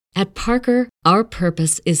At Parker, our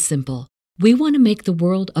purpose is simple. We want to make the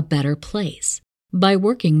world a better place by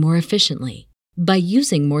working more efficiently, by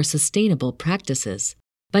using more sustainable practices,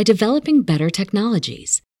 by developing better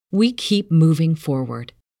technologies. We keep moving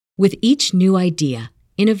forward. With each new idea,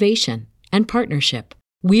 innovation, and partnership,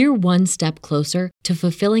 we're one step closer to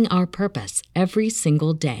fulfilling our purpose every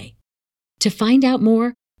single day. To find out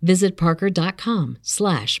more, visit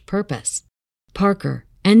parker.com/purpose. Parker,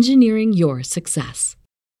 engineering your success.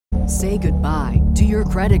 Say goodbye to your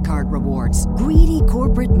credit card rewards. Greedy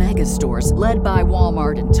corporate mega stores, led by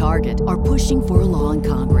Walmart and Target, are pushing for a law in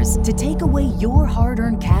Congress to take away your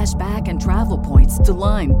hard-earned cash back and travel points to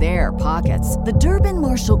line their pockets. The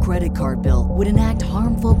Durbin-Marshall credit card bill would enact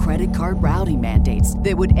harmful credit card routing mandates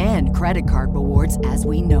that would end credit card rewards as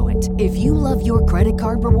we know it. If you love your credit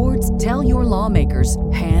card rewards, tell your lawmakers,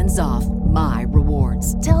 hands off my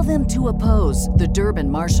rewards. Tell them to oppose the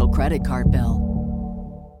Durbin-Marshall credit card bill.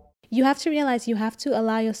 You have to realize you have to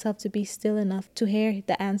allow yourself to be still enough to hear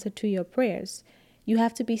the answer to your prayers. You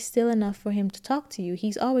have to be still enough for him to talk to you.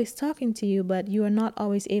 He's always talking to you, but you are not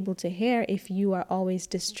always able to hear if you are always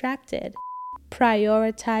distracted.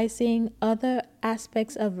 Prioritizing other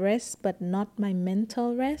aspects of rest, but not my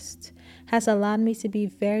mental rest, has allowed me to be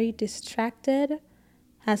very distracted,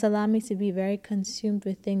 has allowed me to be very consumed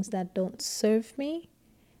with things that don't serve me.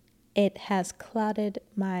 It has clouded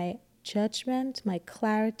my judgment, my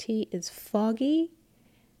clarity is foggy,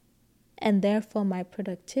 and therefore my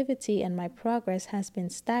productivity and my progress has been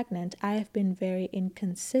stagnant. I have been very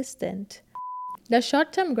inconsistent. The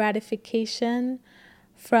short-term gratification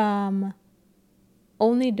from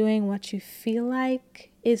only doing what you feel like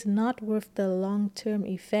is not worth the long-term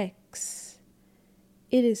effects.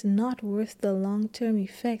 It is not worth the long-term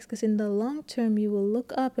effects, because in the long term you will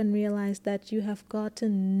look up and realize that you have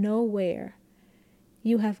gotten nowhere.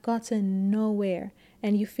 You have gotten nowhere,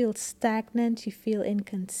 and you feel stagnant, you feel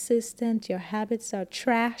inconsistent, your habits are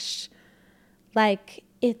trash. Like,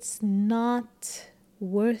 it's not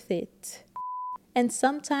worth it. And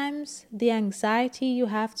sometimes the anxiety you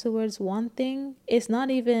have towards one thing is not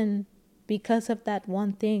even because of that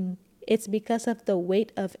one thing. It's because of the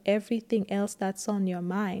weight of everything else that's on your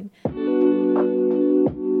mind.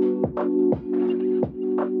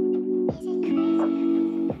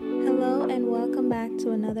 Hello and welcome back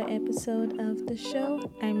to another episode of the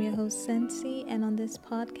show. I'm your host Sensi, and on this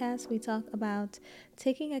podcast we talk about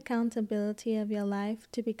taking accountability of your life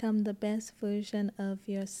to become the best version of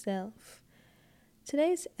yourself.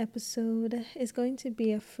 Today's episode is going to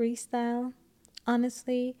be a freestyle.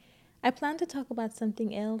 Honestly, I planned to talk about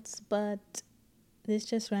something else, but this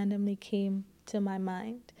just randomly came to my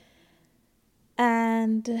mind.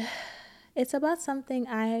 And it's about something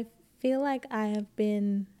I feel like I have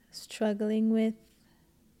been struggling with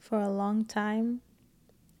for a long time.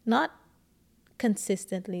 Not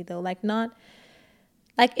consistently though, not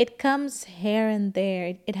like it comes here and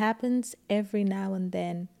there. It happens every now and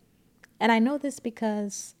then. And I know this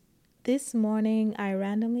because this morning I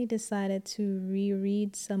randomly decided to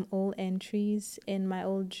reread some old entries in my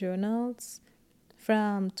old journals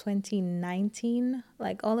from 2019,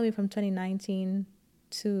 like all the way from 2019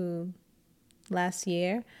 to last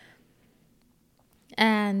year.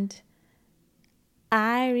 And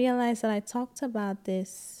I realized that I talked about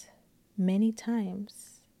this many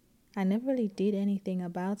times. I never really did anything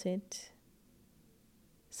about it.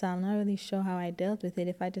 So I'm not really sure how I dealt with it,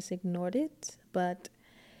 if I just ignored it. But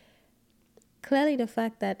clearly the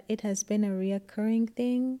fact that it has been a reoccurring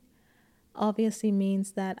thing obviously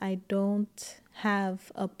means that I don't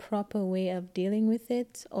have a proper way of dealing with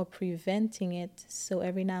it or preventing it. So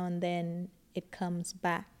every now and then it comes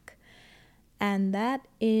back. And that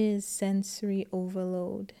is sensory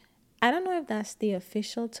overload. I don't know if that's the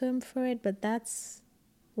official term for it, but that's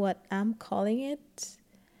what I'm calling it.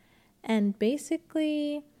 And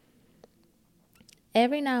basically,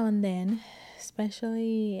 every now and then,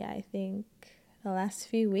 especially I think the last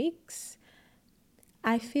few weeks,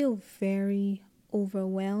 I feel very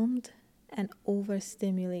overwhelmed and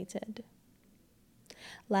overstimulated.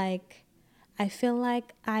 Like, I feel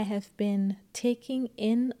like I have been taking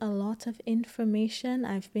in a lot of information.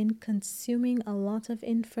 I've been consuming a lot of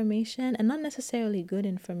information, and not necessarily good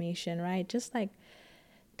information, right? Just like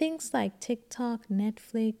things like TikTok,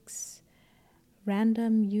 Netflix,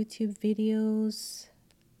 random YouTube videos,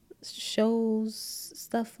 shows,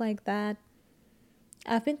 stuff like that.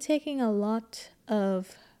 I've been taking a lot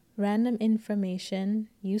of random information,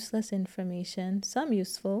 useless information, some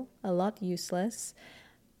useful, a lot useless,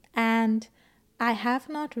 and I have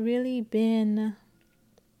not really been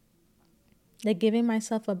giving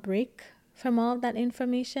myself a break from all of that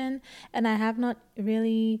information, and I have not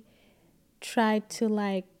really tried to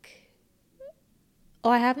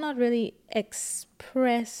I have not really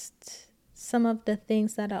expressed some of the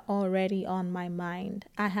things that are already on my mind.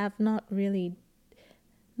 I have not really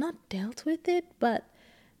not dealt with it, but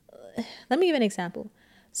let me give an example.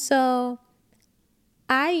 So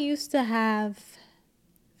I used to have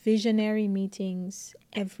visionary meetings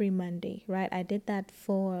every Monday, right? I did that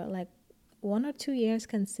for like 1 or 2 years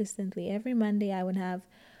consistently. Every Monday I would have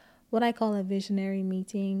what I call a visionary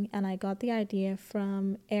meeting, and I got the idea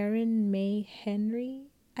from Erin May Henry,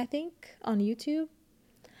 I think, on YouTube.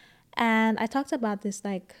 And I talked about this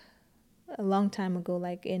like a long time ago,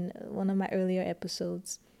 like in one of my earlier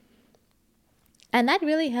episodes. And that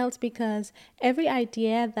really helped because every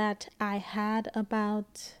idea that I had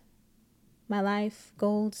about my life,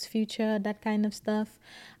 goals, future, that kind of stuff,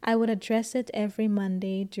 I would address it every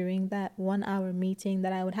Monday during that 1 hour meeting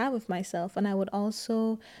that I would have with myself. And I would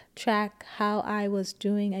also track how I was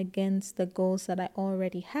doing against the goals that I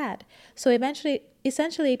already had. So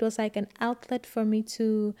essentially, it was like an outlet for me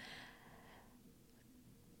to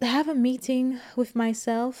have a meeting with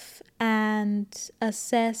myself and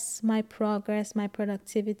assess my progress, my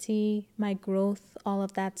productivity, my growth, all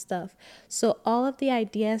of that stuff. So all of the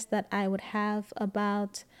ideas that I would have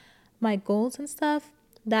about my goals and stuff,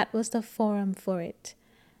 that was the forum for it.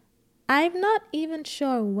 I'm not even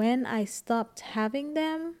sure when I stopped having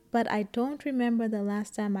them, but I don't remember the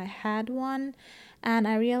last time I had one. And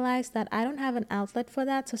I realized that I don't have an outlet for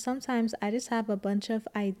that. So sometimes I just have a bunch of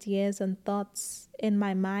ideas and thoughts in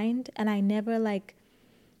my mind, and I never like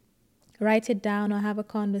write it down or have a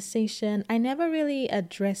conversation. I never really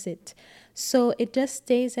address it. So it just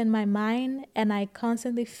stays in my mind, and I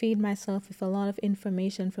constantly feed myself with a lot of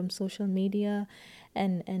information from social media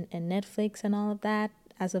and Netflix and all of that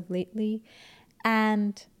as of lately.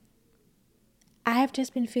 And I have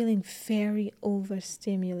just been feeling very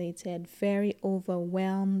overstimulated, very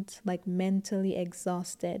overwhelmed, like mentally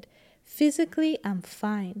exhausted. Physically, I'm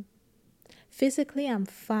fine. Physically, I'm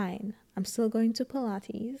fine. I'm still going to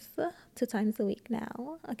Pilates 2 times a week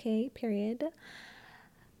now. Okay, period.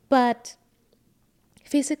 But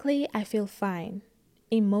physically, I feel fine.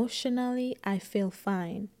 Emotionally, I feel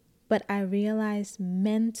fine. But I realize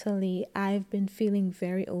mentally, I've been feeling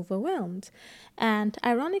very overwhelmed. And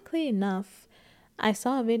ironically enough, I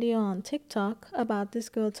saw a video on TikTok about this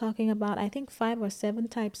girl talking about, I think, 5 or 7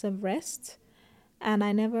 types of rest. And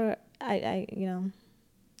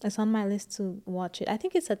it's on my list to watch it. I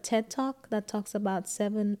think it's a TED Talk that talks about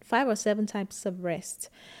 5 or 7 types of rest.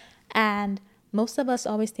 And most of us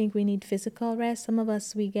always think we need physical rest. Some of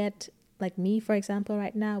us, we get, like me, for example,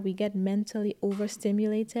 right now, we get mentally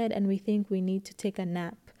overstimulated and we think we need to take a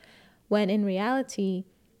nap. When in reality,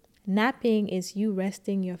 napping is you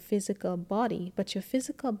resting your physical body, but your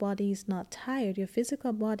physical body is not tired. Your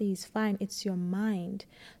physical body is fine. It's your mind.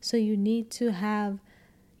 So you need to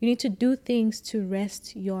do things to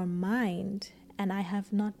rest your mind. And I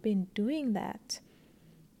have not been doing that.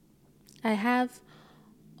 I have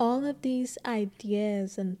all of these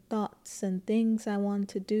ideas and thoughts and things I want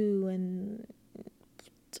to do, and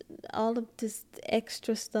all of this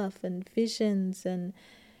extra stuff and visions and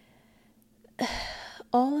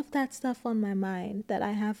all of that stuff on my mind that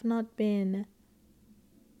I have not been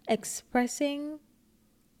expressing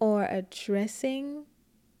or addressing.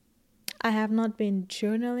 I have not been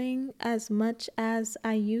journaling as much as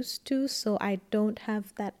I used to, so I don't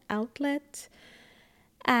have that outlet.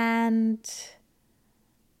 And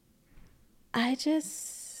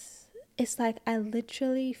it's like I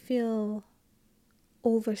literally feel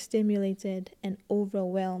overstimulated and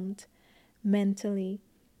overwhelmed mentally.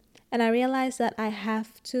 And I realize that I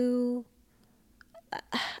have to,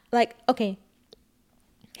 okay,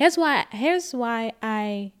 here's why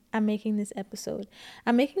I am making this episode.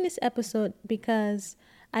 I'm making this episode because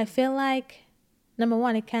I feel like, number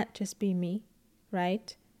one, it can't just be me,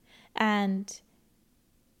 right? And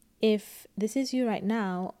if this is you right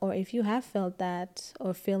now, or if you have felt that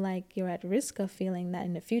or feel like you're at risk of feeling that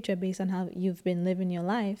in the future based on how you've been living your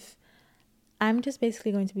life, I'm just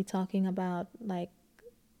basically going to be talking about like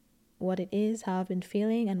what it is, how I've been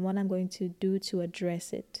feeling, and what I'm going to do to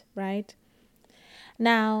address it, right?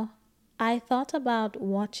 Now, I thought about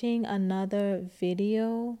watching another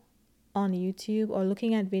video on YouTube or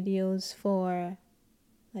looking at videos for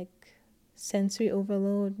like sensory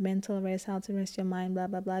overload, mental rest, how to rest your mind, blah,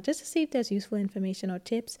 blah, blah, just to see if there's useful information or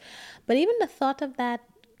tips. But even the thought of that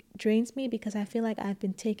drains me because I feel like I've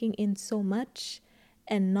been taking in so much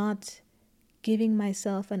and not giving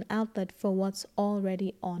myself an outlet for what's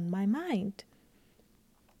already on my mind.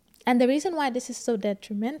 And the reason why this is so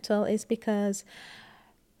detrimental is because,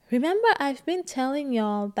 remember, I've been telling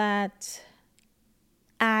y'all that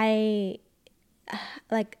I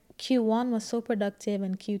like Q1 was so productive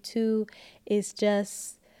and Q2 is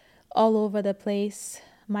just all over the place.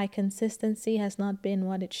 My consistency has not been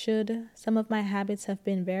what it should. Some of my habits have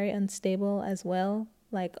been very unstable as well,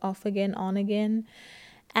 like off again, on again.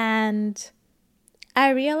 And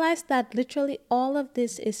I realized that literally all of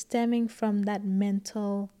this is stemming from that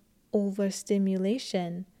mental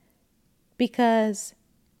overstimulation, because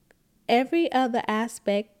every other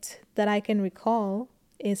aspect that I can recall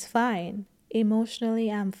is fine. Emotionally,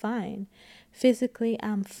 I'm fine. Physically,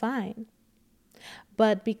 I'm fine.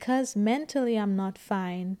 But because mentally I'm not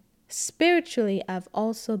fine, spiritually, I've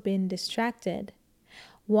also been distracted.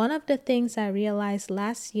 One of the things I realized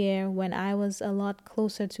last year when I was a lot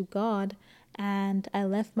closer to God and I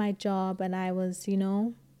left my job and I was,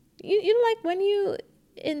 like when you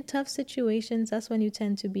in tough situations, that's when you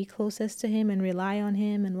tend to be closest to Him and rely on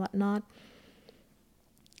Him and whatnot.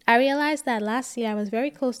 I realized that last year I was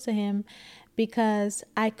very close to Him because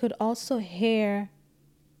I could also hear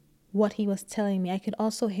what He was telling me. I could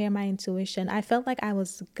also hear my intuition. I felt like I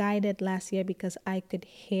was guided last year because I could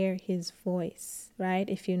hear His voice, right?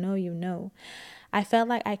 If you know, you know. I felt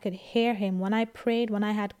like I could hear Him. When I prayed, when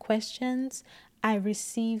I had questions, I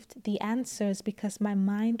received the answers because my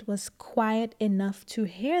mind was quiet enough to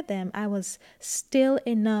hear them. I was still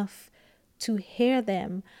enough to hear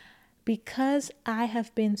them. Because I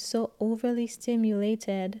have been so overly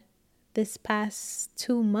stimulated this past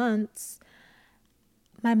 2 months,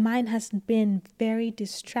 my mind has been very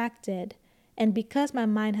distracted. And because my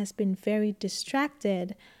mind has been very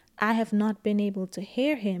distracted, I have not been able to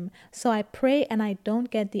hear Him. So I pray and I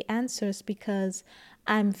don't get the answers because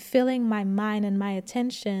I'm filling my mind and my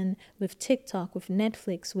attention with TikTok, with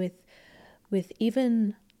Netflix, with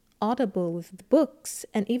even Audible, with books.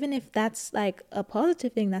 And even if that's like a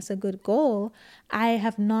positive thing, that's a good goal, I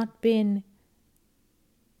have not been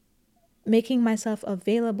making myself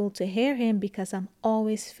available to hear Him because I'm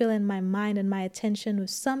always filling my mind and my attention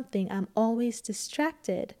with something. I'm always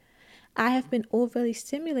distracted. I have been overly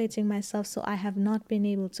stimulating myself, so I have not been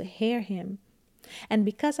able to hear Him. And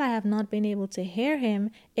because I have not been able to hear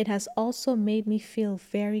Him, it has also made me feel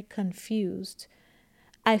very confused.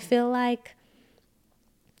 I feel like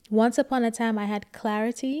once upon a time I had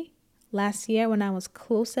clarity last year when I was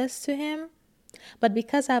closest to Him. But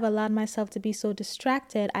because I've allowed myself to be so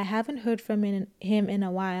distracted, I haven't heard from Him in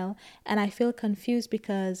a while. And I feel confused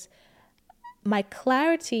because my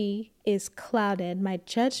clarity is clouded. My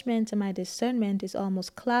judgment and my discernment is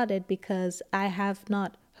almost clouded because I have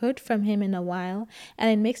not heard from Him in a while. And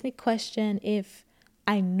it makes me question if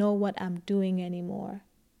I know what I'm doing anymore.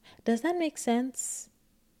 Does that make sense?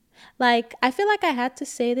 Like, I feel like I had to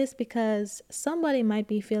say this because somebody might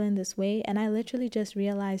be feeling this way. And I literally just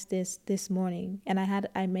realized this morning. And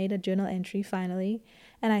I made a journal entry finally.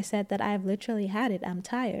 And I said that I've literally had it. I'm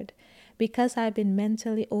tired. Because I've been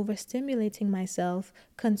mentally overstimulating myself,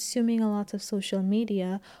 consuming a lot of social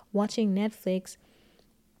media, watching Netflix.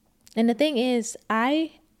 And the thing is,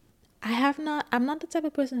 I'm not the type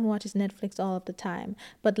of person who watches Netflix all of the time.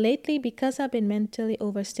 But lately, because I've been mentally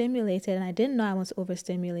overstimulated and I didn't know I was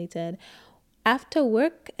overstimulated, after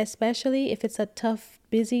work, especially if it's a tough,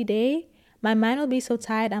 busy day, my mind will be so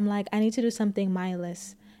tired. I'm like, I need to do something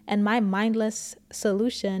mindless. And my mindless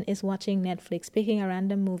solution is watching Netflix, picking a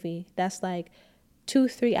random movie. That's like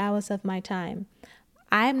 2-3 hours of my time.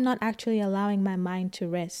 I'm not actually allowing my mind to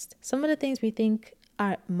rest. Some of the things we think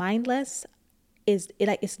are mindless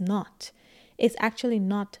it's not. It's actually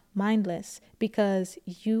not mindless because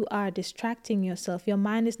you are distracting yourself. Your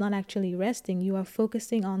mind is not actually resting. You are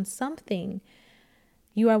focusing on something.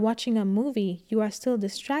 You are watching a movie. You are still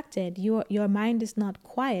distracted. Your mind is not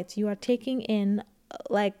quiet. You are taking in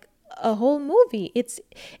like a whole movie.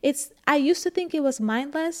 I used to think it was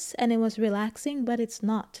mindless and it was relaxing, but it's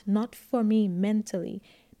not for me mentally.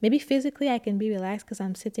 Maybe physically I can be relaxed because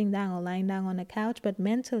I'm sitting down or lying down on a couch, but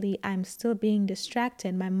mentally I'm still being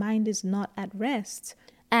distracted. My mind is not at rest.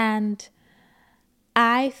 And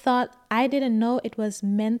I didn't know it was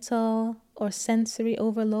mental or sensory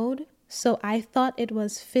overload. So I thought it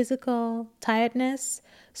was physical tiredness.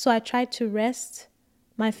 So I tried to rest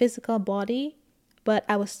my physical body, but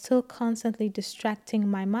I was still constantly distracting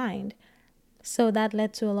my mind. So that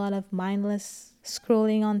led to a lot of mindless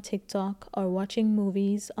scrolling on TikTok or watching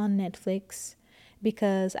movies on Netflix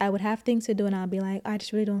because I would have things to do and I'll be like, I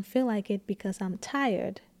just really don't feel like it because I'm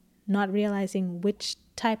tired, not realizing which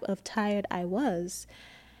type of tired I was.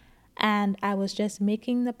 And I was just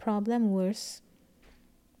making the problem worse.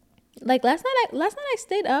 Like last night I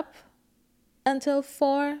stayed up until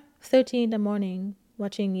 4:30 in the morning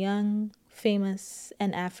watching Young, Famous,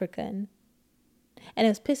 and African. And it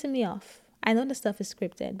was pissing me off. I know the stuff is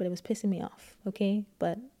scripted, but it was pissing me off, okay?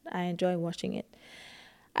 But I enjoy watching it.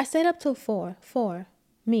 I stayed up till 4. 4.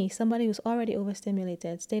 Me, somebody who's already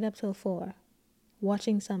overstimulated, stayed up till 4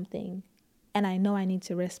 watching something, and I know I need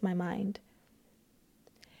to rest my mind.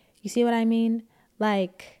 You see what I mean?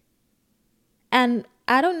 Like, and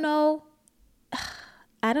I don't know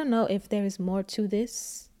if there is more to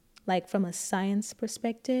this, like from a science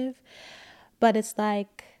perspective, but it's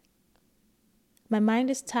like my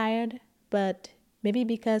mind is tired, but maybe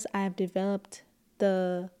because I've developed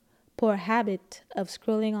the poor habit of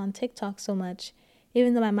scrolling on TikTok so much,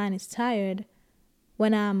 even though my mind is tired,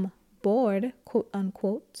 when I'm bored, quote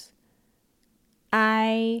unquote,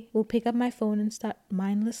 I will pick up my phone and start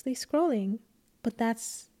mindlessly scrolling. But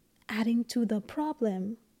that's adding to the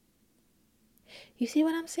problem. You see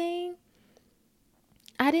what I'm saying?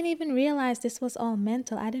 I didn't even realize this was all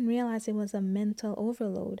mental. I didn't realize it was a mental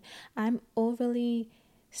overload. I'm overly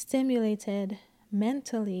stimulated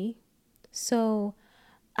mentally, so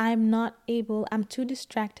I'm too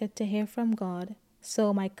distracted to hear from God.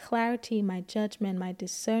 So my clarity, my judgment, my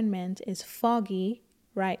discernment is foggy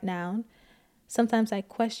right now. Sometimes I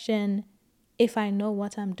question if I know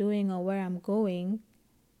what I'm doing or where I'm going.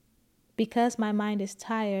 Because my mind is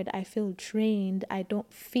tired, I feel drained. I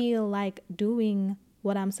don't feel like doing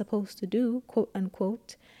what I'm supposed to do, quote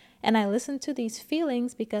unquote. And I listen to these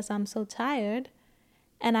feelings because I'm so tired,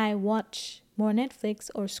 and I watch more Netflix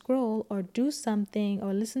or scroll or do something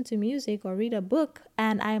or listen to music or read a book,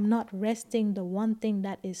 and I am not resting the one thing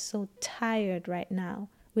that is so tired right now,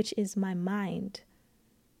 which is my mind.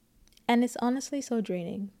 And it's honestly so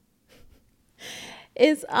draining.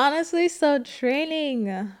 It's honestly so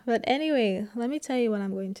draining. But anyway, let me tell you what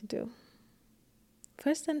I'm going to do.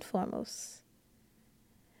 First and foremost,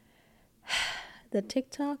 the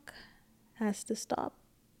TikTok has to stop.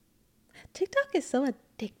 TikTok is so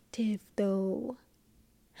addictive though.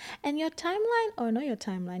 And your timeline, or not your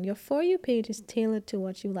timeline, your For You page is tailored to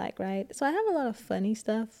what you like, right? So I have a lot of funny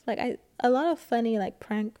stuff. A lot of funny like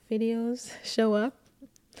prank videos show up.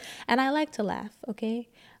 And I like to laugh, okay?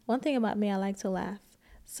 One thing about me, I like to laugh.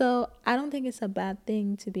 So I don't think it's a bad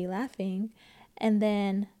thing to be laughing. And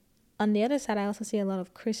then on the other side, I also see a lot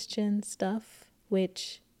of Christian stuff,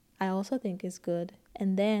 which I also think is good.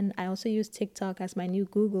 And then I also use TikTok as my new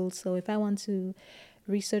Google. So if I want to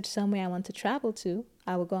research somewhere I want to travel to,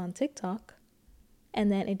 I will go on TikTok. And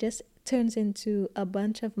then it just turns into a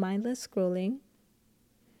bunch of mindless scrolling.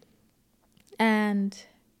 And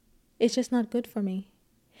it's just not good for me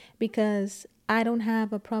because I don't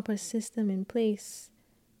have a proper system in place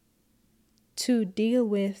to deal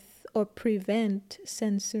with or prevent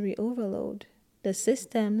sensory overload. The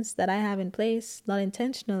systems that I have in place, not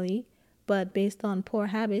intentionally, but based on poor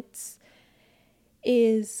habits,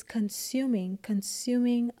 is consuming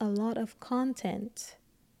a lot of content.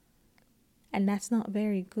 And that's not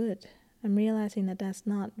very good. I'm realizing that that's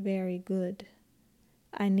not very good.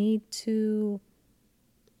 I need to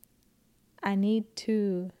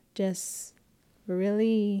just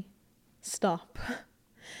really stop.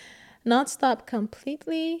 Not stop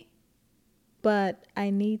completely, but I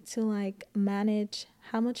need to like manage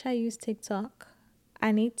how much I use TikTok.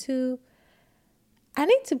 I need to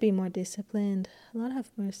be more disciplined. Lord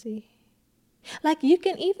have mercy. Like you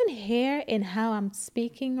can even hear in how I'm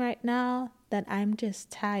speaking right now that I'm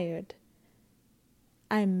just tired.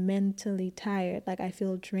 I'm mentally tired. Like I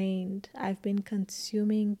feel drained. I've been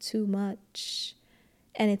consuming too much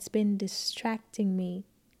and it's been distracting me.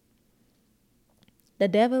 The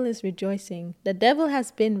devil is rejoicing. The devil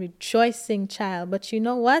has been rejoicing, child. But you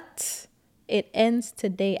know what? It ends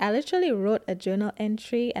today. I literally wrote a journal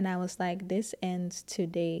entry and I was like, this ends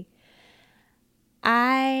today.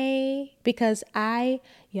 I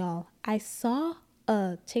saw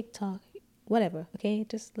a TikTok, whatever, okay?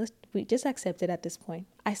 We just accept it at this point.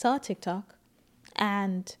 I saw a TikTok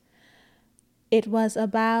and it was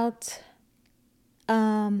about,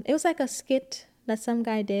 it was like a skit that some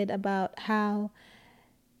guy did about how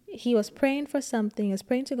he was praying for something, he was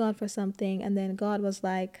praying to God for something, and then God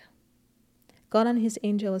and his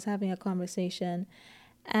angel was having a conversation,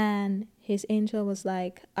 and his angel was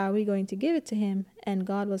like, are we going to give it to him? And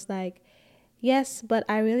God was like, yes, but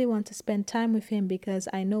I really want to spend time with him because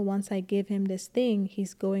I know once I give him this thing,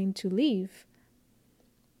 he's going to leave.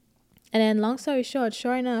 And then long story short,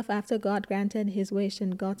 sure enough, after God granted his wish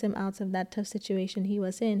and got him out of that tough situation he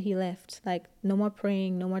was in, he left. Like no more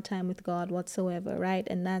praying, no more time with God whatsoever, right?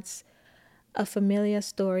 And that's a familiar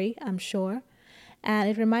story, I'm sure. And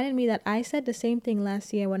it reminded me that I said the same thing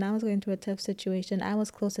last year when I was going through a tough situation. I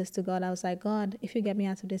was closest to God. I was like, God, if you get me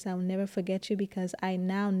out of this, I will never forget you because I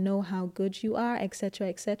now know how good you are, etc.,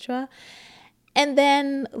 etc. And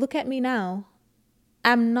then look at me now.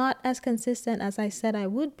 I'm not as consistent as I said I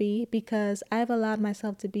would be because I've allowed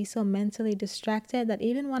myself to be so mentally distracted that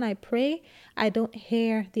even when I pray, I don't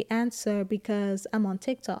hear the answer because I'm on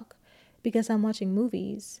TikTok, because I'm watching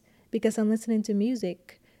movies, because I'm listening to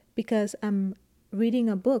music, because I'm reading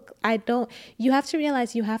a book. You have to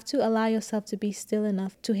realize you have to allow yourself to be still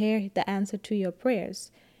enough to hear the answer to your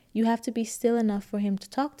prayers. You have to be still enough for him to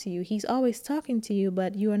talk to you. He's always talking to you,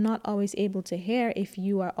 but you are not always able to hear if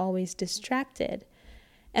you are always distracted.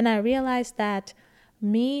 And I realized that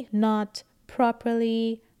me not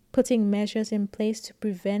properly putting measures in place to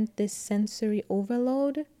prevent this sensory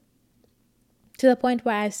overload, to the point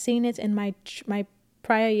where I've seen it in my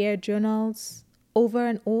prior year journals over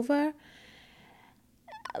and over.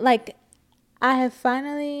 Like, I have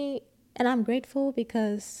finally, and I'm grateful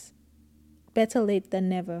because better late than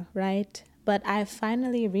never, right? But I've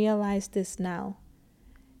finally realized this now.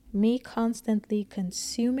 Me constantly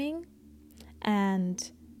consuming and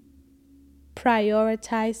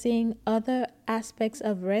prioritizing other aspects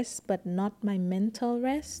of rest, but not my mental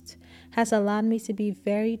rest, has allowed me to be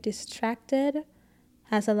very distracted,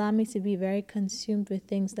 has allowed me to be very consumed with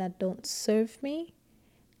things that don't serve me.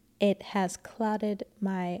 It has clouded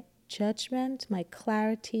my judgment. My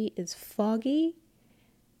clarity is foggy.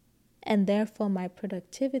 And therefore, my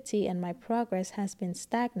productivity and my progress has been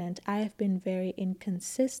stagnant. I have been very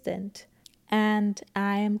inconsistent. And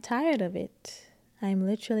I am tired of it. I'm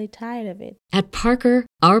literally tired of it. At Parker,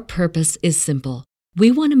 our purpose is simple.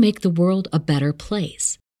 We want to make the world a better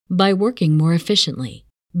place by working more efficiently,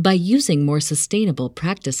 by using more sustainable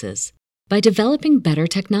practices, by developing better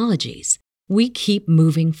technologies. We keep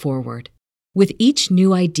moving forward. With each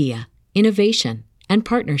new idea, innovation, and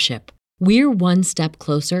partnership, we're one step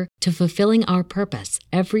closer to fulfilling our purpose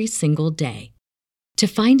every single day. To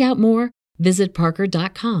find out more, visit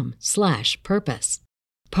parker.com/purpose.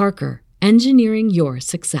 Parker, engineering your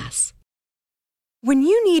success. When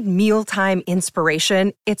you need mealtime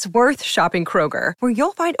inspiration, it's worth shopping Kroger, where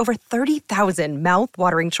you'll find over 30,000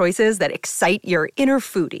 mouth-watering choices that excite your inner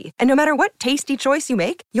foodie. And no matter what tasty choice you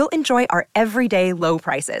make, you'll enjoy our everyday low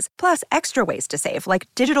prices, plus extra ways to save, like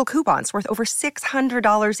digital coupons worth over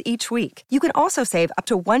 $600 each week. You can also save up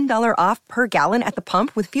to $1 off per gallon at the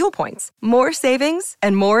pump with fuel points. More savings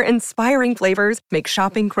and more inspiring flavors make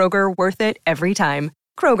shopping Kroger worth it every time.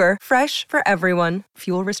 Kroger, fresh for everyone.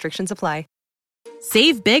 Fuel restrictions apply.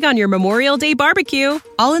 Save big on your Memorial Day barbecue,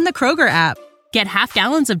 all in the Kroger app. Get half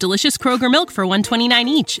gallons of delicious Kroger milk for $1.29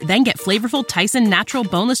 each. Then get flavorful Tyson natural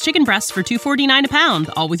boneless chicken breasts for $2.49 a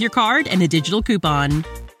pound, all with your card and a digital coupon.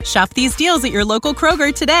 Shop these deals at your local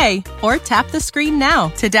Kroger today, or tap the screen now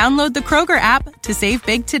to download the Kroger app to save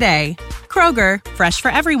big today. Kroger, fresh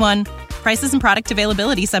for everyone. Prices and product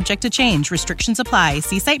availability subject to change. Restrictions apply.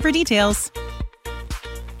 See site for details.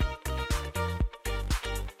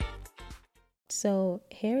 So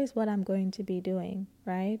here is what I'm going to be doing,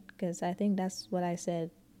 right? Because I think that's what I said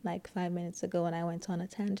like 5 minutes ago when I went on a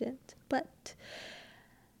tangent. But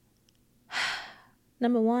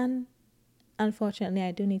number one, unfortunately,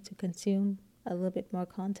 I do need to consume a little bit more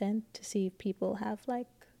content to see if people have like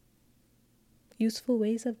useful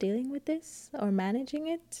ways of dealing with this or managing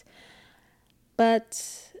it.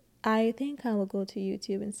 But I think I will go to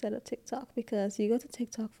YouTube instead of TikTok, because you go to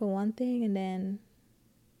TikTok for one thing and then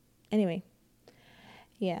anyway.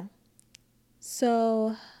 Yeah.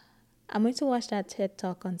 So I'm going to watch that TED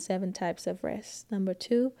Talk on 7 types of rest. Number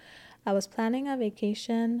 2, I was planning a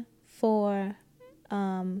vacation for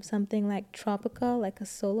something like tropical, like a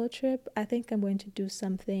solo trip. I think I'm going to do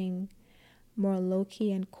something more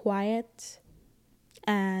low-key and quiet.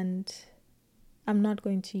 And I'm not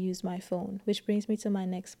going to use my phone, which brings me to my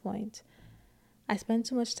next point. I spend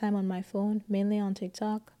too much time on my phone, mainly on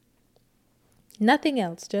TikTok. Nothing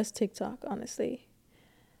else, just TikTok, honestly.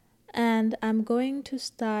 And I'm going to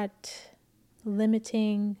start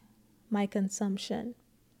limiting my consumption.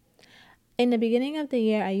 In the beginning of the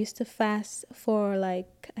year, I used to fast for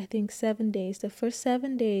like, I think 7 days. The first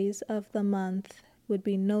 7 days of the month would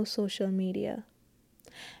be no social media.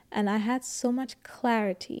 And I had so much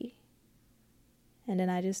clarity. And then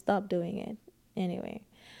I just stopped doing it anyway.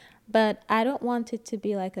 But I don't want it to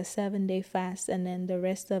be like a 7-day fast and then the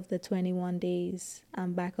rest of the 21 days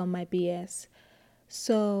I'm back on my BS.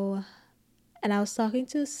 So, and I was talking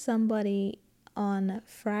to somebody on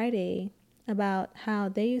Friday about how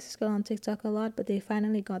they used to go on TikTok a lot, but they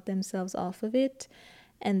finally got themselves off of it.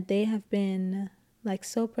 And they have been like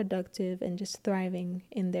so productive and just thriving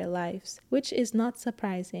in their lives, which is not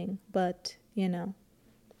surprising, but you know,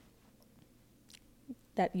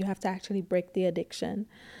 that you have to actually break the addiction.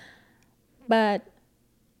 But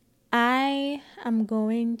I am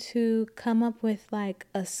going to come up with like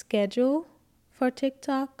a schedule for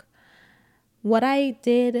TikTok. What I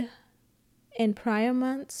did in prior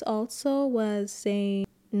months also was saying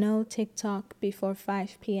no TikTok before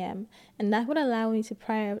 5 p.m. and that would allow me to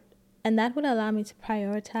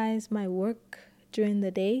prioritize my work during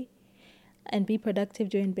the day and be productive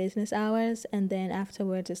during business hours, and then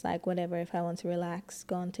afterwards it's like whatever, if I want to relax,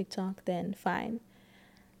 go on TikTok, then fine.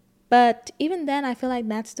 But even then I feel like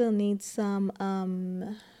that still needs some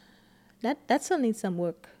that still needs some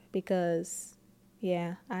work, because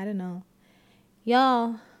yeah, I don't know.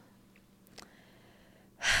 Y'all,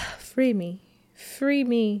 free me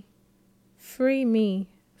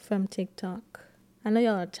from TikTok. I know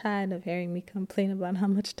y'all are tired of hearing me complain about how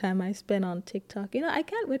much time I spend on TikTok. You know, I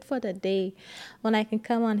can't wait for the day when I can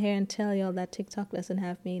come on here and tell y'all that TikTok doesn't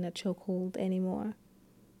have me in a chokehold anymore.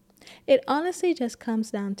 It honestly just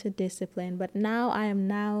comes down to discipline, but I am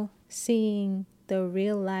now seeing the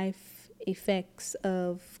real life effects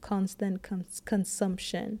of constant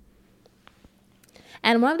consumption.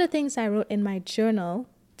 And one of the things I wrote in my journal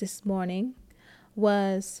this morning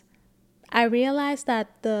was I realized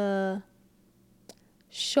that the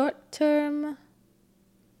short-term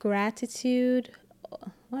gratitude,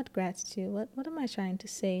 what am I trying to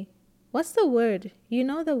say? What's the word? You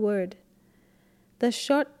know the word. The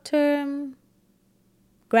short-term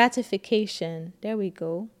gratification. There we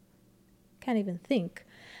go. Can't even think.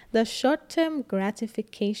 The short-term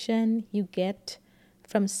gratification you get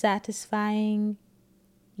from satisfying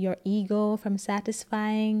your ego, from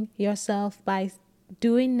satisfying yourself by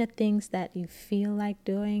doing the things that you feel like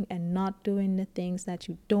doing and not doing the things that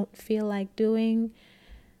you don't feel like doing,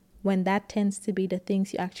 when that tends to be the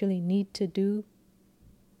things you actually need to do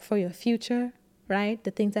for your future, right?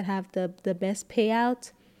 The things that have the best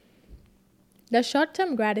payout. The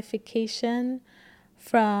short-term gratification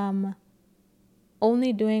from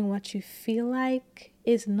only doing what you feel like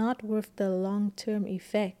is not worth the long-term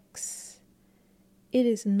effects. It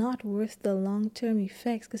is not worth the long-term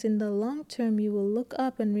effects, because in the long term, you will look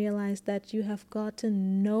up and realize that you have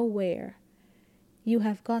gotten nowhere. You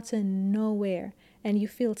have gotten nowhere, and you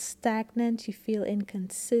feel stagnant, you feel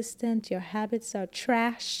inconsistent, your habits are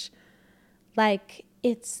trash. Like,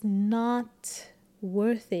 it's not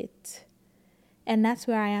worth it. And that's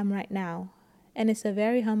where I am right now. And it's a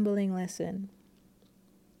very humbling lesson.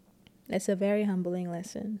 It's a very humbling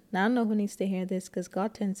lesson. Now, I don't know who needs to hear this, because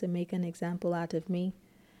God tends to make an example out of me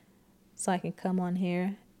so I can come on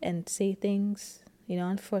here and say things. You know,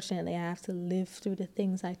 unfortunately, I have to live through the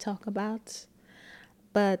things I talk about.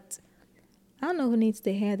 But I don't know who needs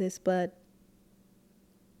to hear this, but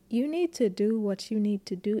you need to do what you need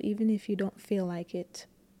to do, even if you don't feel like it.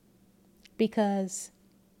 Because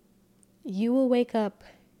you will wake up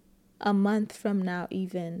a month from now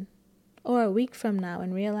even, or a week from now,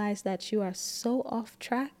 and realize that you are so off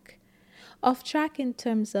track in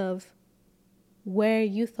terms of where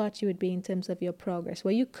you thought you would be in terms of your progress,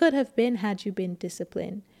 where you could have been had you been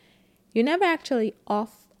disciplined. You're never actually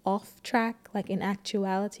off track. Like, in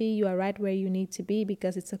actuality, you are right where you need to be,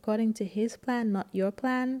 because it's according to His plan, not your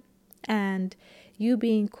plan. And you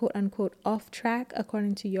being quote unquote off track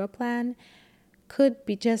according to your plan could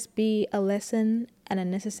be just be a lesson and a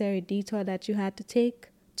necessary detour that you had to take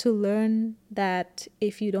to learn that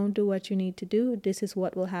if you don't do what you need to do, this is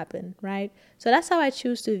what will happen, right? So that's how I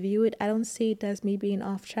choose to view it. I don't see it as me being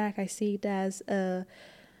off track. I see it as a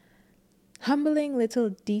humbling little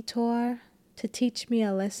detour to teach me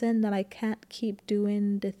a lesson that I can't keep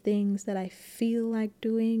doing the things that I feel like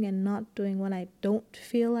doing and not doing what I don't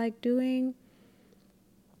feel like doing.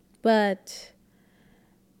 But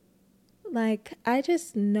like, I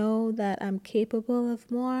just know that I'm capable of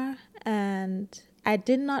more, and I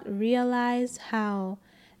did not realize how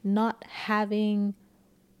not having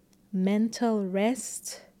mental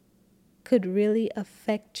rest could really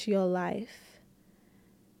affect your life.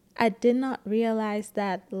 I did not realize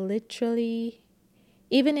that literally,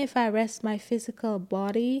 even if I rest my physical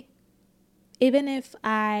body, even if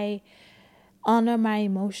I honor my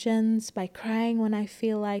emotions by crying when I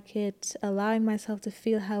feel like it, allowing myself to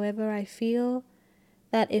feel however I feel,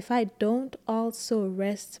 that if I don't also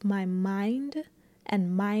rest my mind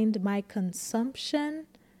and mind my consumption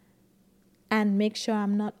and make sure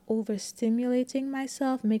I'm not overstimulating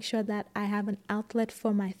myself, make sure that I have an outlet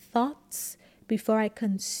for my thoughts before I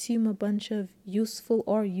consume a bunch of useful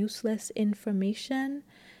or useless information,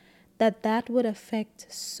 that would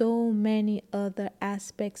affect so many other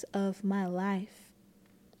aspects of my life.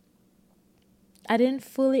 I didn't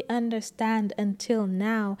fully understand until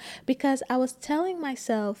now, because I was telling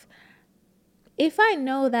myself, if I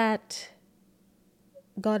know that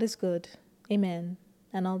God is good, amen,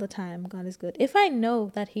 and all the time God is good, if I know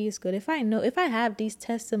that He is good, if I have these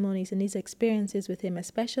testimonies and these experiences with Him,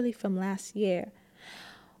 especially from last year,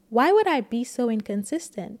 why would I be so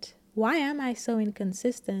inconsistent? Why am I so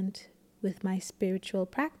inconsistent with my spiritual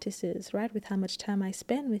practices, right? With how much time I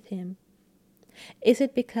spend with Him? Is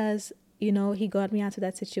it because, He got me out of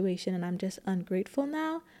that situation and I'm just ungrateful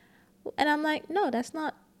now? And I'm like, no, that's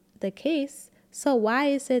not the case. So why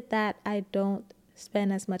is it that I don't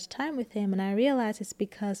spend as much time with Him? And I realize it's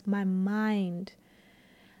because my mind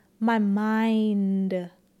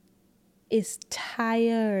is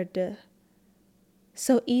tired.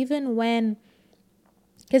 So even when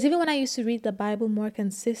I used to read the Bible more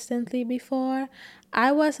consistently before,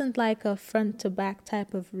 I wasn't like a front to back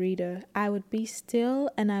type of reader. I would be still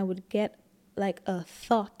and I would get like a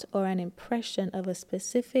thought or an impression of a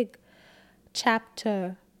specific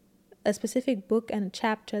chapter, a specific book and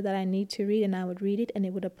chapter that I need to read, and I would read it and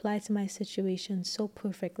it would apply to my situation so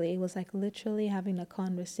perfectly. It was like literally having a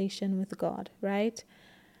conversation with God, right?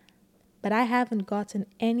 But I haven't gotten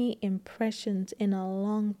any impressions in a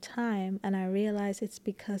long time, and I realize it's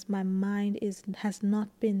because my mind has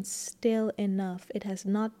not been still enough. It has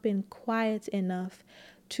not been quiet enough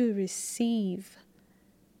to receive.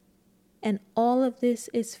 And all of this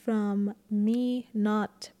is from me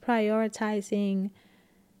not prioritizing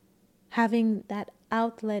having that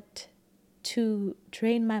outlet to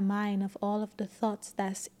drain my mind of all of the thoughts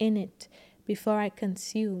that's in it before I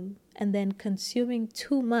consume, and then consuming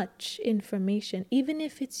too much information, even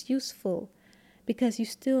if it's useful, because you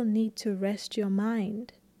still need to rest your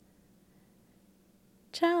mind.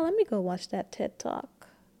 Child, let me go watch that TED Talk.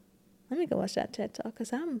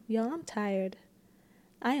 Because I'm tired.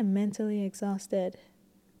 I am mentally exhausted.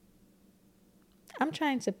 I'm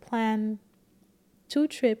trying to plan 2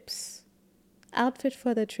 trips, outfit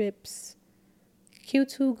for the trips,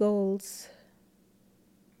 Q2 goals,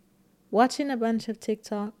 watching a bunch of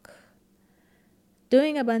TikTok,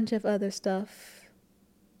 doing a bunch of other stuff,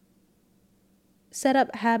 set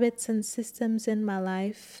up habits and systems in my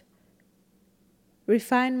life,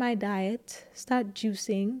 refine my diet, start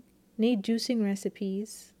juicing, need juicing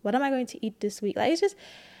recipes. What am I going to eat this week? Like,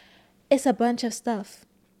 it's a bunch of stuff.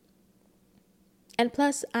 And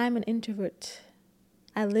plus, I'm an introvert.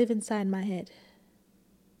 I live inside my head.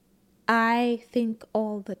 I think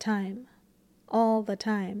all the time.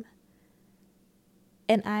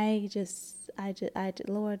 And I just,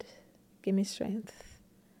 Lord, give me strength.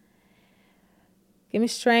 Give me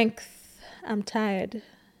strength. I'm tired.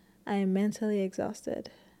 I am mentally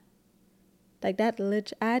exhausted. Like that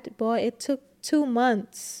it took 2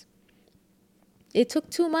 months. It took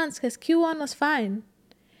 2 months because Q1 was fine.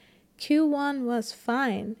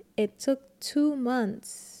 It took 2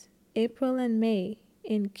 months, April and May,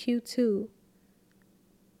 in Q2,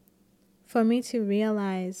 for me to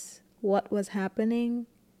realize what was happening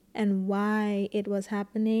and why it was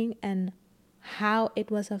happening and how it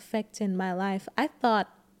was affecting my life. I thought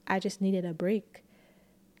I just needed a break.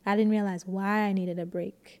 I didn't realize why I needed a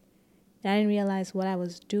break. And I didn't realize what I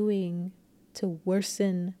was doing to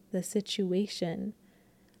worsen the situation.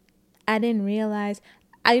 I didn't realize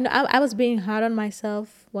I was being hard on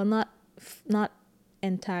myself. Well, not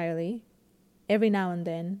entirely. Every now and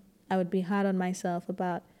then I would be hard on myself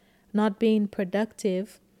about not being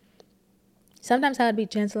productive. Sometimes I would be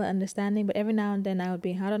gentle and understanding, but every now and then I would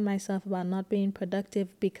be hard on myself about not being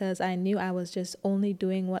productive because I knew I was just only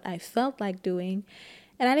doing what I felt like doing.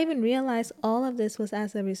 And I didn't even realize all of this was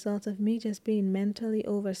as a result of me just being mentally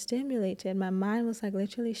overstimulated. My mind was like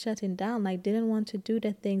literally shutting down, like didn't want to do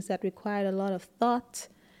the things that required a lot of thought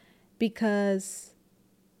because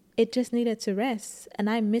it just needed to rest. And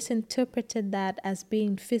I misinterpreted that as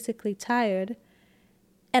being physically tired.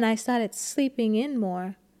 And I started sleeping in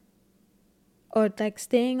more or like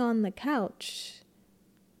staying on the couch.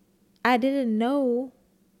 I didn't know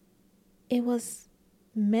it was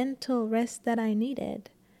mental rest that I needed.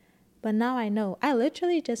 But now I know. I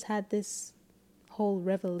literally just had this whole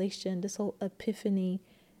revelation, this whole epiphany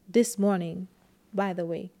this morning, by the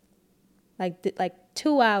way. Like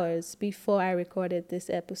 2 hours before I recorded this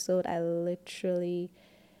episode, I literally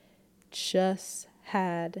just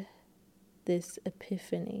had this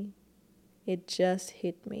epiphany. It just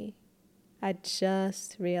hit me. I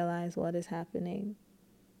just realized what is happening.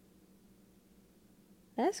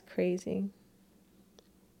 That's crazy.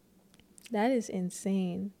 That is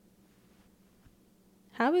insane.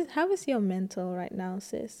 How is your mental right now,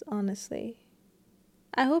 sis? Honestly,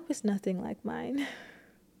 I hope it's nothing like mine.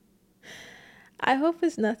 I hope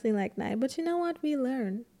it's nothing like mine. But you know what? We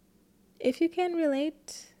learn. If you can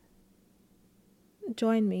relate,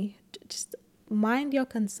 join me. Just mind your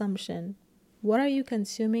consumption. What are you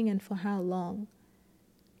consuming and for how long?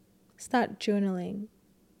 Start journaling.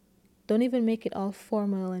 Don't even make it all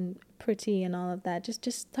formal and pretty and all of that. Just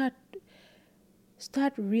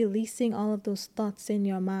start releasing all of those thoughts in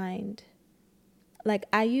your mind. Like,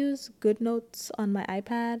 I use GoodNotes on my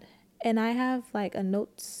iPad, and I have like a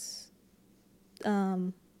notes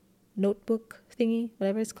notebook thingy,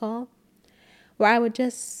 whatever it's called, where I would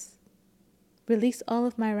just release all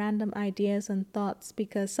of my random ideas and thoughts.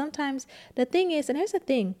 Because sometimes the thing is, and here's the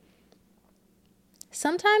thing,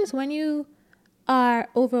 sometimes when you are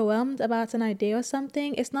overwhelmed about an idea or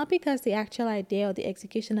something, it's not because the actual idea or the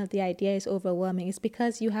execution of the idea is overwhelming. It's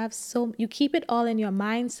because you keep it all in your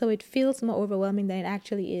mind, so it feels more overwhelming than it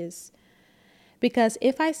actually is. Because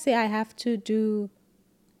if I say I have to do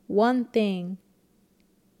one thing,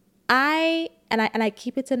 I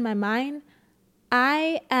keep it in my mind,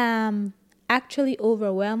 I am actually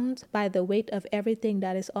overwhelmed by the weight of everything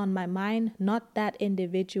that is on my mind, not that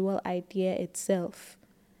individual idea itself.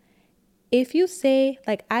 If you say,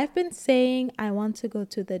 like I've been saying, I want to go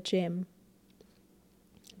to the gym,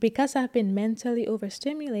 because I've been mentally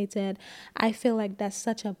overstimulated, I feel like that's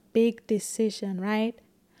such a big decision, right?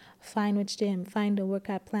 Find which gym, find the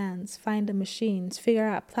workout plans, find the machines, figure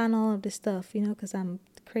out, plan all of this stuff, because I'm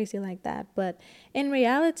crazy like that. But in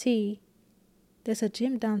reality, there's a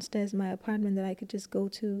gym downstairs in my apartment that I could just go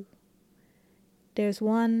to. There's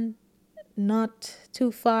one not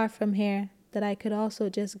too far from here that I could also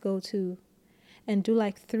just go to and do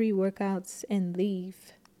like 3 workouts and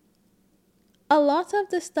leave. A lot of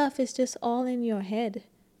the stuff is just all in your head.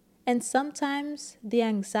 And sometimes the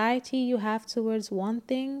anxiety you have towards one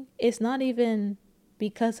thing is not even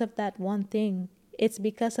because of that one thing. It's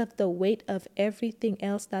because of the weight of everything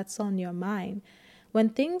else that's on your mind. When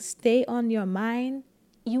things stay on your mind,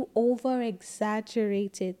 you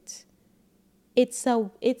over-exaggerate it. It's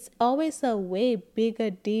always a way bigger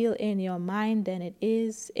deal in your mind than it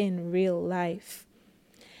is in real life.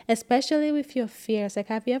 Especially with your fears. Like,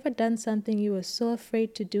 have you ever done something you were so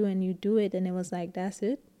afraid to do and you do it and it was like, that's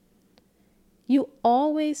it? You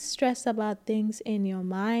always stress about things in your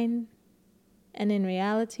mind, and in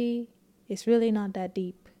reality, it's really not that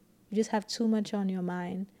deep. You just have too much on your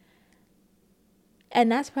mind. And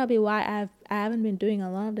that's probably why I haven't been doing a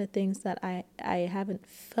lot of the things that I haven't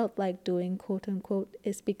felt like doing, quote unquote,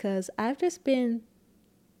 is because I've just been,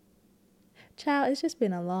 it's just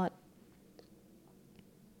been a lot.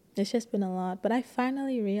 It's just been a lot, but I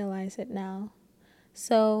finally realize it now.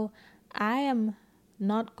 So I am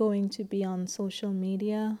not going to be on social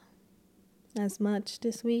media as much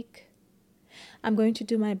this week. I'm going to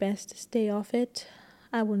do my best to stay off it.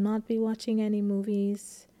 I will not be watching any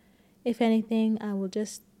movies. If anything, I will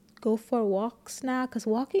just go for walks now, because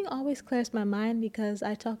walking always clears my mind, because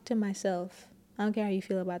I talk to myself. I don't care how you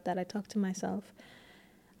feel about that. I talk to myself.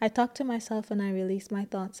 I talk to myself and I release my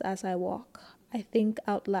thoughts as I walk. I think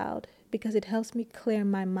out loud because it helps me clear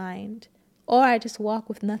my mind. Or I just walk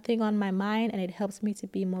with nothing on my mind and it helps me to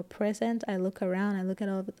be more present. I look around, I look at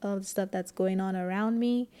all the stuff that's going on around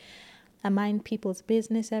me. I mind people's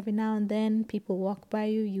business every now and then. People walk by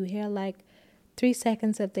you, you hear like 3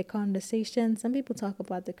 seconds of their conversation. Some people talk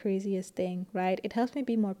about the craziest thing, right? It helps me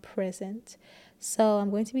be more present. So I'm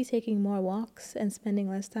going to be taking more walks and spending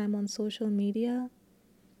less time on social media.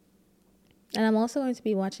 And I'm also going to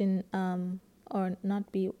be watching,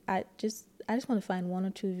 I just want to find 1 or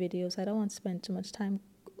 2 videos. I don't want to spend too much time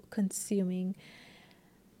consuming.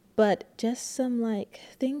 But just some like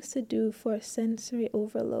things to do for sensory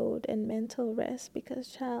overload and mental rest, because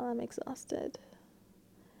child, I'm exhausted.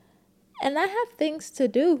 And I have things to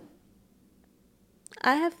do.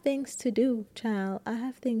 I have things to do, child. I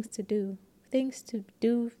have things to do. Things to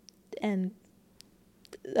do and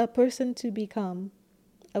a person to become,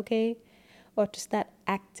 okay? Or to start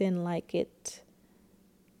acting like it.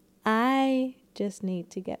 I just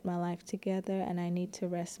need to get my life together and I need to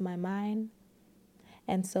rest my mind.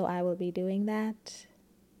 And so I will be doing that.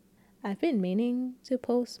 I've been meaning to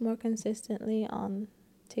post more consistently on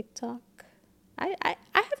TikTok. I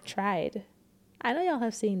have tried. I know y'all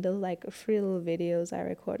have seen those like free little videos I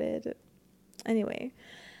recorded. Anyway,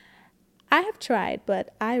 I have tried,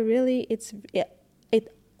 but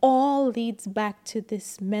it all leads back to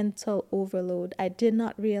this mental overload. I did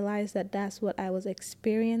not realize that that's what I was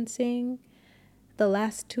experiencing the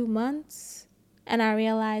last 2 months. And I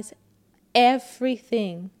realized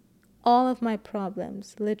everything All of my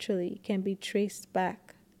problems literally can be traced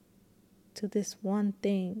back to this one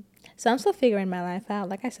thing. So I'm still figuring my life out.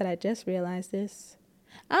 Like I said, I just realized this.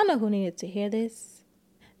 I don't know who needed to hear this.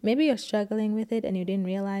 Maybe you're struggling with it and you didn't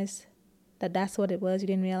realize that that's what it was. You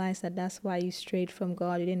didn't realize that that's why you strayed from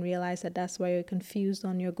God. You didn't realize that that's why you're confused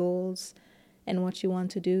on your goals and what you want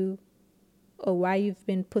to do, or why you've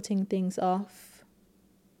been putting things off.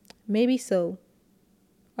 Maybe so.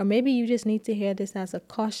 Or maybe you just need to hear this as a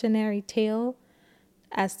cautionary tale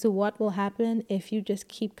as to what will happen if you just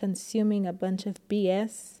keep consuming a bunch of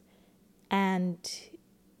BS and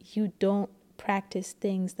you don't practice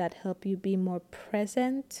things that help you be more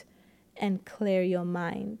present and clear your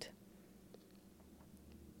mind.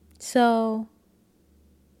 So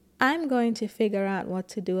I'm going to figure out what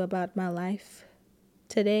to do about my life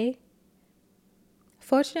today.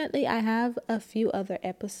 Fortunately, I have a few other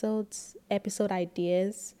episode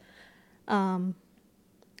ideas. One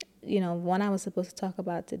I was supposed to talk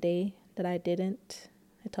about today that I didn't.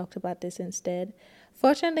 I talked about this instead.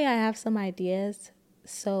 Fortunately, I have some ideas,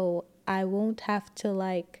 so I won't have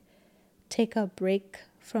to take a break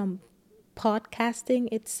from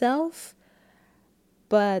podcasting itself.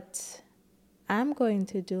 But I'm going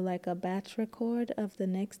to do a batch record of the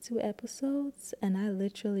next 2 episodes, and I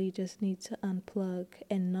literally just need to unplug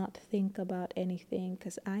and not think about anything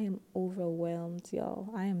because I am overwhelmed, y'all.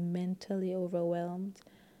 I am mentally overwhelmed.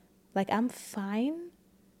 I'm fine.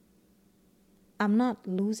 I'm not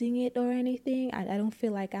losing it or anything. I don't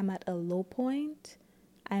feel like I'm at a low point.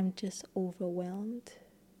 I'm just overwhelmed.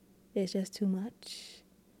 It's just too much.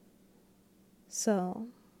 So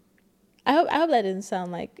I hope that didn't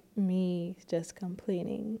sound like me just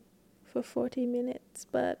complaining for 40 minutes,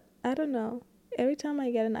 but I don't know. Every time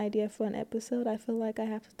I get an idea for an episode, I feel like I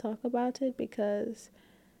have to talk about it because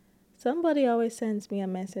somebody always sends me a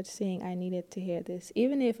message saying I needed to hear this.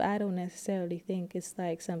 Even if I don't necessarily think it's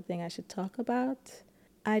something I should talk about,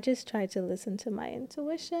 I just try to listen to my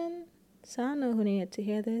intuition. So I don't know who needed to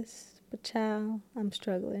hear this. But child, I'm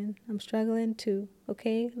struggling. I'm struggling too.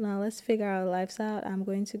 Okay, now let's figure our lives out. I'm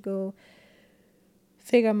going to go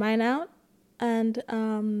figure mine out. And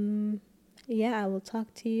I will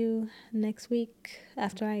talk to you next week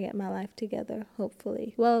after I get my life together,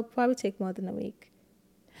 hopefully. Well, it'll probably take more than a week.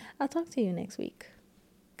 I'll talk to you next week.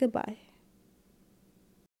 Goodbye.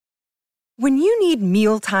 When you need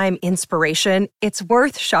mealtime inspiration, it's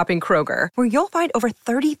worth shopping Kroger, where you'll find over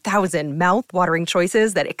 30,000 mouth-watering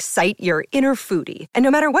choices that excite your inner foodie. And no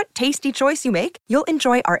matter what tasty choice you make, you'll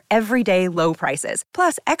enjoy our everyday low prices,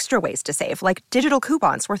 plus extra ways to save, like digital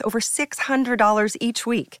coupons worth over $600 each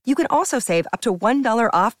week. You can also save up to $1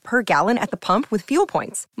 off per gallon at the pump with fuel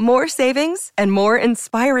points. More savings and more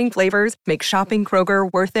inspiring flavors make shopping Kroger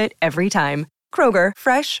worth it every time. Kroger,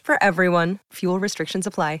 fresh for everyone. Fuel restrictions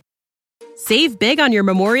apply. Save big on your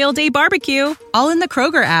Memorial Day barbecue, all in the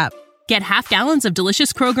Kroger app. Get half gallons of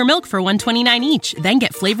delicious Kroger milk for $1.29 each. Then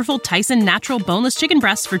get flavorful Tyson natural boneless chicken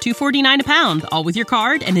breasts for $2.49 a pound, all with your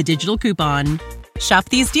card and a digital coupon. Shop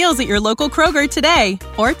these deals at your local Kroger today,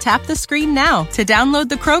 or tap the screen now to download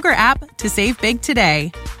the Kroger app to save big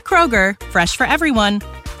today. Kroger, fresh for everyone.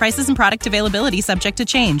 Prices and product availability subject to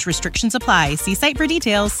change. Restrictions apply. See site for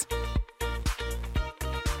details.